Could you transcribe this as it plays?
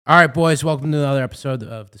All right, boys, welcome to another episode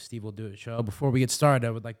of the Steve Will Do It Show. Before we get started, I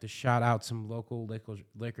would like to shout out some local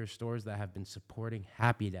liquor stores that have been supporting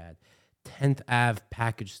Happy Dad. 10th Ave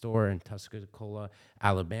Package Store in Tuscola,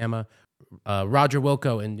 Alabama. Roger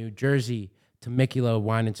Wilco in New Jersey. Temecula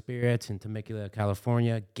Wine and Spirits in Temecula,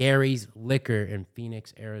 California. Gary's Liquor in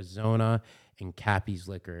Phoenix, Arizona. And Cappy's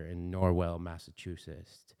Liquor in Norwell,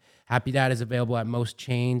 Massachusetts. Happy Dad is available at most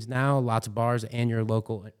chains now, lots of bars, and your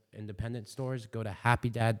local independent stores. Go to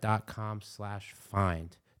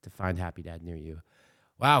happydad.com/find to find Happy Dad near you.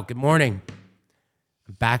 Wow, good morning.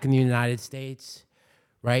 I'm back in the United States.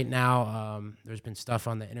 Right now, there's been stuff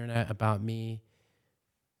on the internet about me,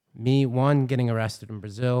 one, getting arrested in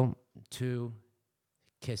Brazil, two,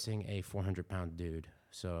 kissing a 400-pound dude.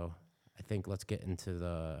 So I think let's get into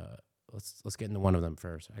one of them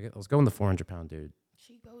first. Let's go in the 400-pound dude.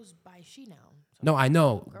 She goes by she now. So No, I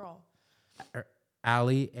know. Girl.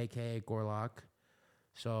 Ali, a.k.a. Gorlock.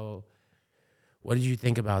 So what did you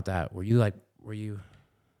think about that? Were you...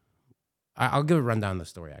 I'll give a rundown of the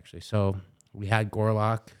story, actually. So we had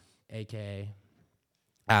Gorlock, a.k.a.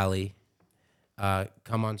 Ali,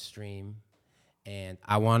 come on stream. And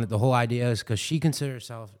I wanted... The whole idea is because she considers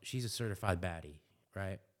herself... She's a certified baddie,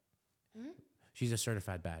 right? Mm-hmm. She's a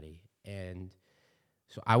certified baddie. And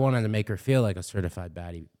so I wanted to make her feel like a certified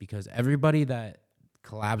baddie because everybody that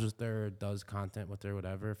collabs with her, does content with her,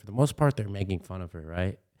 whatever, for the most part, they're making fun of her,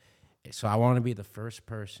 right? So I want to be the first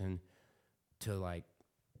person to, like,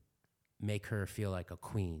 make her feel like a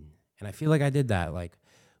queen. And I feel like I did that. Like,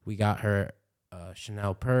 we got her a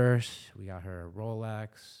Chanel purse, we got her a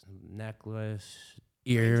Rolex necklace,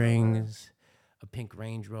 earrings, a pink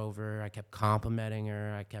Range Rover. I kept complimenting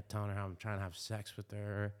her. I kept telling her how I'm trying to have sex with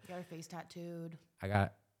her. You got her face tattooed.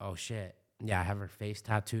 Oh, shit. Yeah, I have her face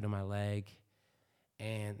tattooed on my leg.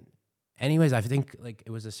 And anyways, I think, like,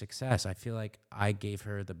 it was a success. I feel like I gave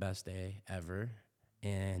her the best day ever,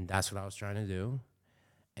 and that's what I was trying to do.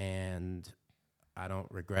 And I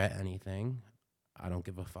don't regret anything. I don't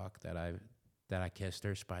give a fuck that I kissed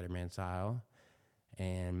her Spider-Man style.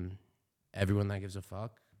 And everyone that gives a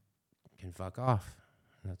fuck can fuck off.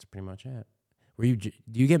 That's pretty much it. Do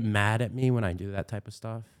you get mad at me when I do that type of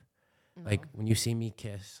stuff? No. Like, when you see me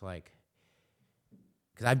kiss, like,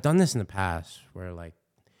 because I've done this in the past where, like,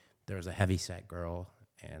 there was a heavy-set girl,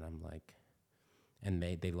 and I'm like, and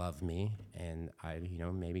they love me, and I,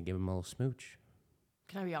 maybe give them a little smooch.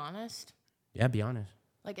 Can I be honest? Yeah, be honest.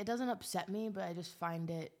 Like, it doesn't upset me, but I just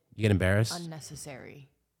find it... You get embarrassed? Unnecessary.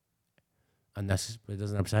 It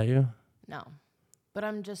doesn't upset you? No. But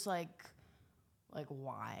I'm just like,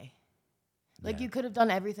 why? Like, Yeah. You could have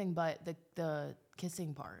done everything but the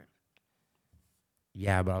kissing part.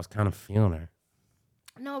 Yeah, but I was kind of feeling her.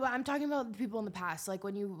 No, but I'm talking about the people in the past. Like,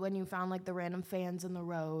 when you found, like, the random fans in the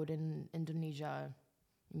road in Indonesia,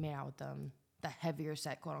 you made out with them. The heavier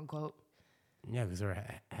set, quote unquote. Yeah, because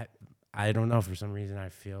I don't know, for some reason I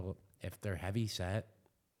feel if they're heavy set,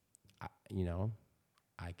 I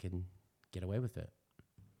can get away with it.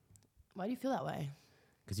 Why do you feel that way?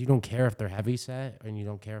 Because you don't care if they're heavy set and you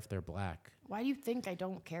don't care if they're black. Why do you think I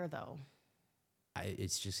don't care, though?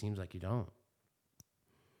 It just seems like you don't.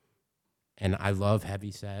 And I love heavy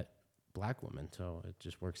set black women, so it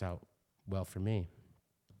just works out well for me.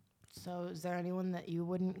 So is there anyone that you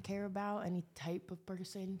wouldn't care about? Any type of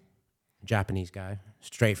person? Japanese guy,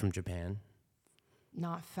 straight from Japan.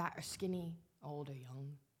 Not fat or skinny, old or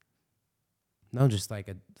young. No, just like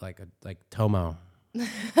Tomo.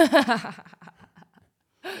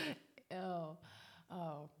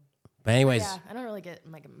 Oh. But anyways, yeah, I don't really get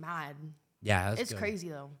mad. Yeah, that's it's good. Crazy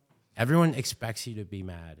though. Everyone expects you to be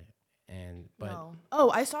mad, but no. Oh,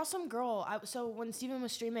 I saw some girl. So when Steven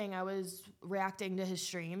was streaming, I was reacting to his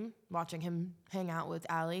stream, watching him hang out with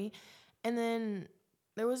Ali, and then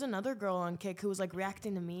there was another girl on Kick who was like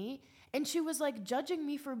reacting to me, and she was like judging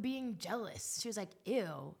me for being jealous. She was like,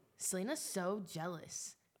 "Ew, Selena's so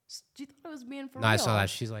jealous." She thought I was being for real. I saw that.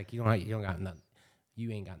 She's like, you don't got nothing.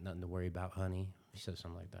 You ain't got nothing to worry about, honey. She said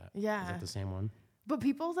something like that. Yeah. Is that the same one? But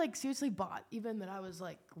people like seriously bought even that I was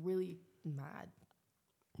like really mad.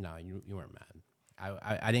 No, you weren't mad.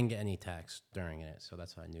 I didn't get any text during it, so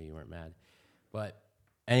that's why I knew you weren't mad. But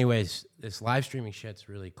anyways, this live streaming shit's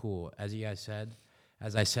really cool. As you guys said,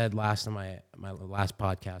 as I said last in my last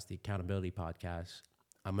podcast, the accountability podcast,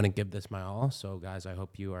 I'm going to give this my all. So, guys, I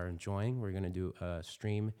hope you are enjoying. We're going to do a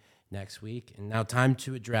stream next week. And now time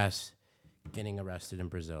to address getting arrested in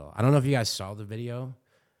Brazil. I don't know if you guys saw the video,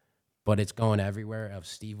 but it's going everywhere of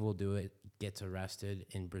Steve Will Do It gets arrested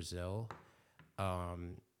in Brazil. I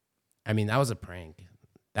mean, that was a prank.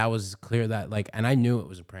 That was clear that, like, and I knew it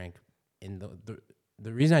was a prank. And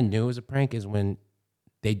the reason I knew it was a prank is when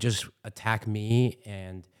they just attack me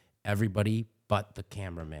and everybody but the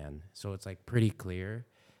cameraman. So it's like pretty clear,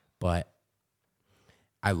 but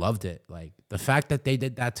I loved it. Like the fact that they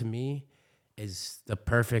did that to me is the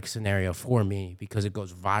perfect scenario for me because it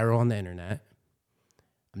goes viral on the internet.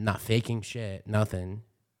 I'm not faking shit, nothing,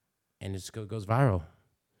 and it goes viral.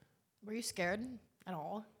 Were you scared at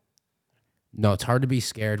all? No, it's hard to be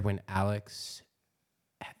scared when Alex,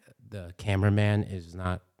 the cameraman, is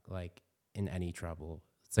not like in any trouble.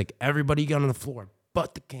 It's like everybody got on the floor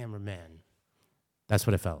but the cameraman. That's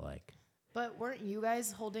what it felt like. But weren't you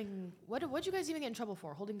guys holding? What'd you guys even get in trouble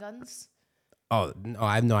for? Holding guns? Oh no,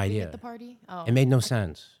 I have no idea. At the party? Oh. It made no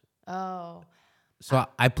sense. Oh. So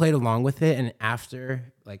I played along with it, and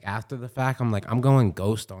after the fact, I'm like, I'm going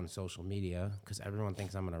ghost on social media because everyone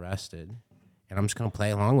thinks I'm arrested, and I'm just gonna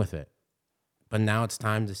play along with it. But now it's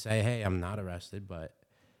time to say, hey, I'm not arrested, but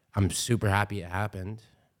I'm super happy it happened.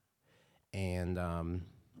 And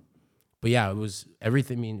but yeah, it was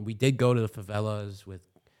everything. I mean, we did go to the favelas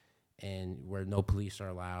and where no police are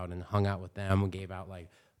allowed, and hung out with them. We gave out like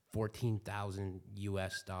 $14,000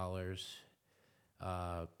 US.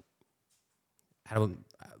 I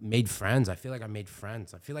made friends. I feel like I made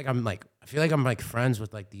friends. I feel like I'm like friends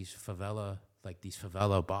with like these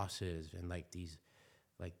favela bosses and like these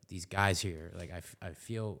guys here. Like I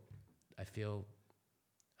feel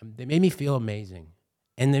they made me feel amazing,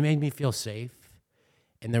 and they made me feel safe.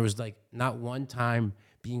 And there was like not one time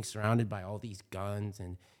being surrounded by all these guns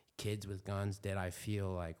and kids with guns did I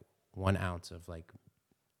feel like 1 ounce of like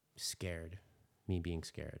me being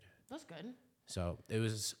scared. That's good. So it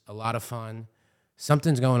was a lot of fun.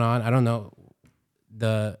 Something's going on. I don't know.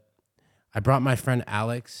 I brought my friend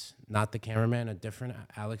Alex, not the cameraman, a different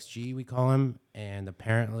Alex G, we call him. And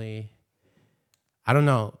apparently, I don't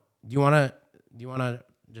know. Do you wanna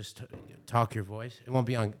just talk your voice? It won't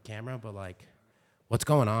be on camera, but like, what's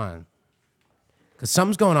going on? Because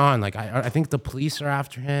something's going on. Like I think the police are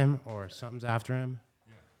after him, or something's after him.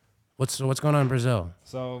 Yeah. What's going on in Brazil?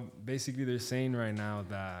 So basically, they're saying right now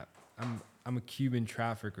that I'm a Cuban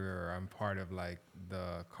trafficker, or I'm part of like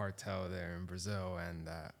the cartel there in Brazil, and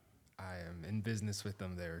that I am in business with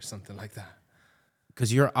them there, or something like that.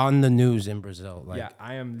 Because you're on the news in Brazil. Like, yeah,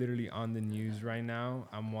 I am literally on the news right now.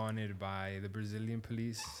 I'm wanted by the Brazilian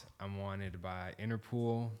police. I'm wanted by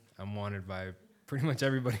Interpol. I'm wanted by pretty much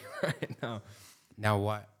everybody right now. Now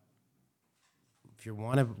what? If you're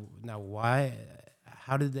wanted, now why?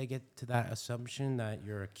 How did they get to that assumption that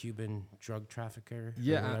you're a Cuban drug trafficker?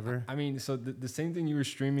 Yeah, or whatever? I mean, so the same thing you were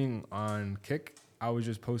streaming on Kick, I was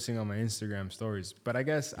just posting on my Instagram stories. But I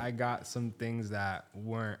guess I got some things that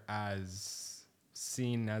weren't as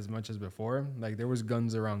seen as much as before. Like there was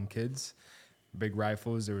guns around kids, big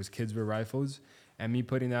rifles. There was kids with rifles. And me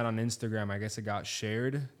putting that on Instagram, I guess it got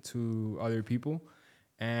shared to other people.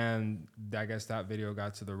 And I guess that video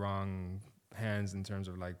got to the wrong hands in terms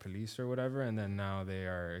of like police or whatever. And then now they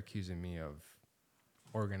are accusing me of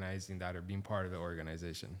organizing that or being part of the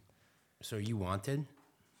organization. So are you wanted?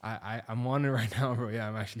 I'm wanted right now, bro. Yeah,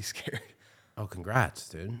 I'm actually scared. Oh, congrats,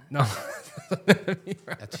 dude. No.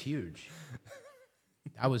 That's huge.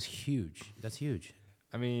 That was huge. That's huge.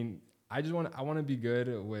 I mean, I want to be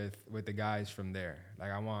good with the guys from there.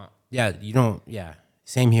 Like I want. Yeah, you don't. Yeah,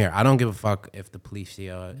 same here. I don't give a fuck if the police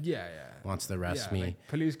wants to arrest me. Like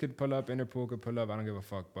police could pull up, Interpol could pull up. I don't give a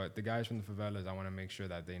fuck. But the guys from the favelas, I want to make sure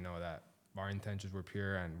that they know that our intentions were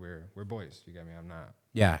pure and we're boys. You get me? I'm not.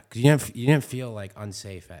 Yeah, because you didn't feel like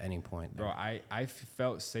unsafe at any point, bro. I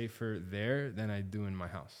felt safer there than I do in my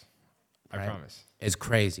house. Right? I promise. It's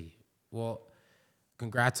crazy. Well,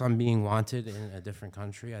 congrats on being wanted in a different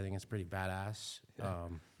country. I think it's pretty badass. Yeah.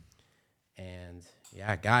 And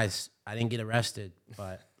yeah, guys, I didn't get arrested,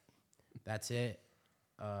 but that's it.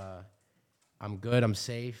 I'm good. I'm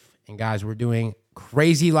safe. And guys, we're doing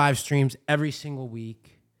crazy live streams every single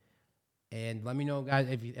week. And let me know, guys,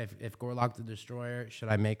 if Gorlock the Destroyer, should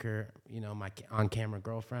I make her, my on-camera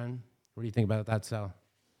girlfriend? What do you think about that, Sal?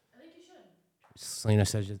 I think you should. Selena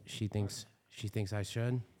says she thinks I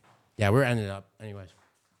should. Yeah, we're ending up, anyways.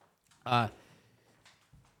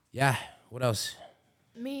 Yeah. What else?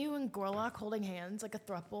 Me, you, and Gorlock holding hands like a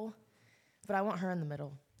throuple, but I want her in the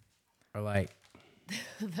middle. Or like,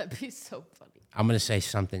 that'd be so funny. I'm gonna say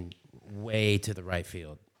something way to the right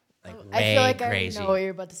field, like way I feel like crazy. I know what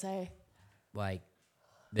you're about to say. Like,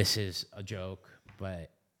 this is a joke,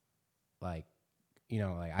 but like,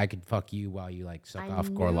 like I could fuck you while you like suck off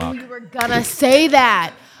Gorlock. I knew you were gonna say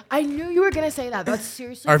that. I knew you were gonna say that. That's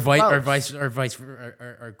seriously. Or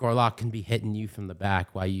Gorlock can be hitting you from the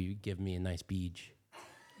back while you give me a nice beach.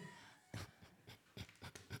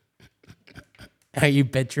 Are you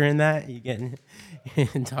picturing that? You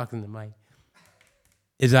and talking to Mike.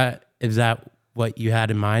 Is that what you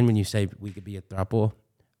had in mind when you say we could be a throuple?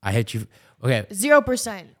 I hit you. Okay.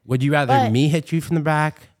 0%. Would you rather But- me hit you from the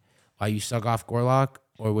back while you suck off Gorlock,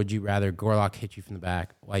 or would you rather Gorlock hit you from the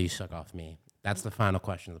back while you suck off me? That's the final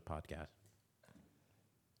question of the podcast.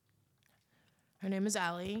 Her name is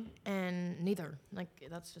Allie, and neither. Like,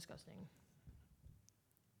 that's disgusting.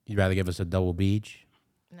 You'd rather give us a double beach?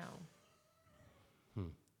 No.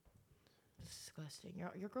 Disgusting.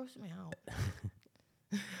 You're grossing me out.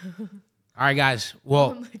 All right, guys.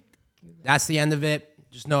 Well, that's the end of it.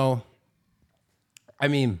 Just know, I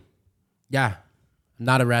mean, yeah, I'm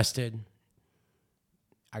not arrested.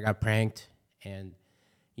 I got pranked, and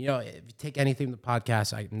you know, if you take anything from the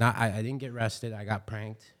podcast, I didn't get arrested. I got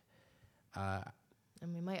pranked. I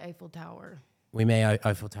mean, my Eiffel Tower. We made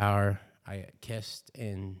Eiffel Tower. I kissed,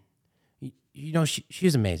 and you know, she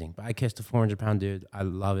was amazing. But I kissed a 400-pound dude. I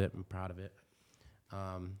love it. I'm proud of it.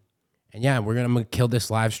 And yeah, I'm gonna kill this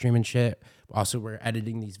live stream and shit. Also, we're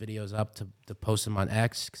editing these videos up to post them on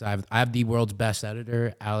X because I have the world's best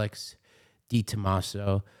editor, Alex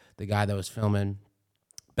DiTomaso, the guy that was filming,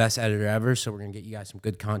 best editor ever. So we're gonna get you guys some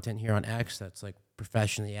good content here on X that's like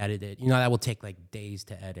professionally edited. You know, that will take like days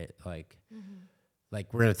to edit. Like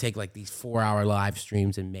we're gonna take like these 4-hour live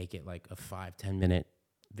streams and make it like a 5-10 minute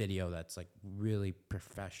video that's like really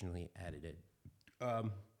professionally edited.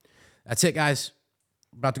 That's it, guys.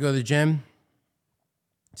 About to go to the gym.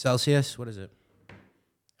 Celsius, what is it?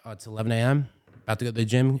 Oh, it's 11 a.m. About to go to the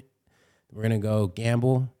gym. We're going to go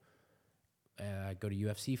gamble, go to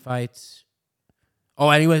UFC fights. Oh,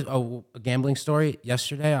 anyways, a gambling story.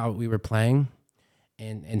 Yesterday, we were playing,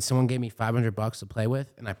 and someone gave me $500 to play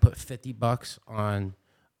with, and I put $50 on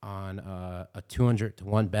a 200 to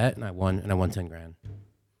 1 bet, and I won 10 grand.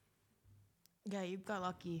 Yeah, you got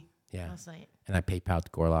lucky last night. And I PayPal'd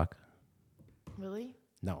to Gorlock. Really?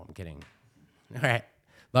 No, I'm kidding. All right.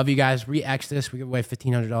 Love you guys. Re-X this. We give away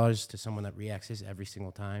 $1,500 to someone that re-X's every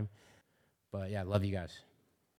single time. But yeah, love you guys.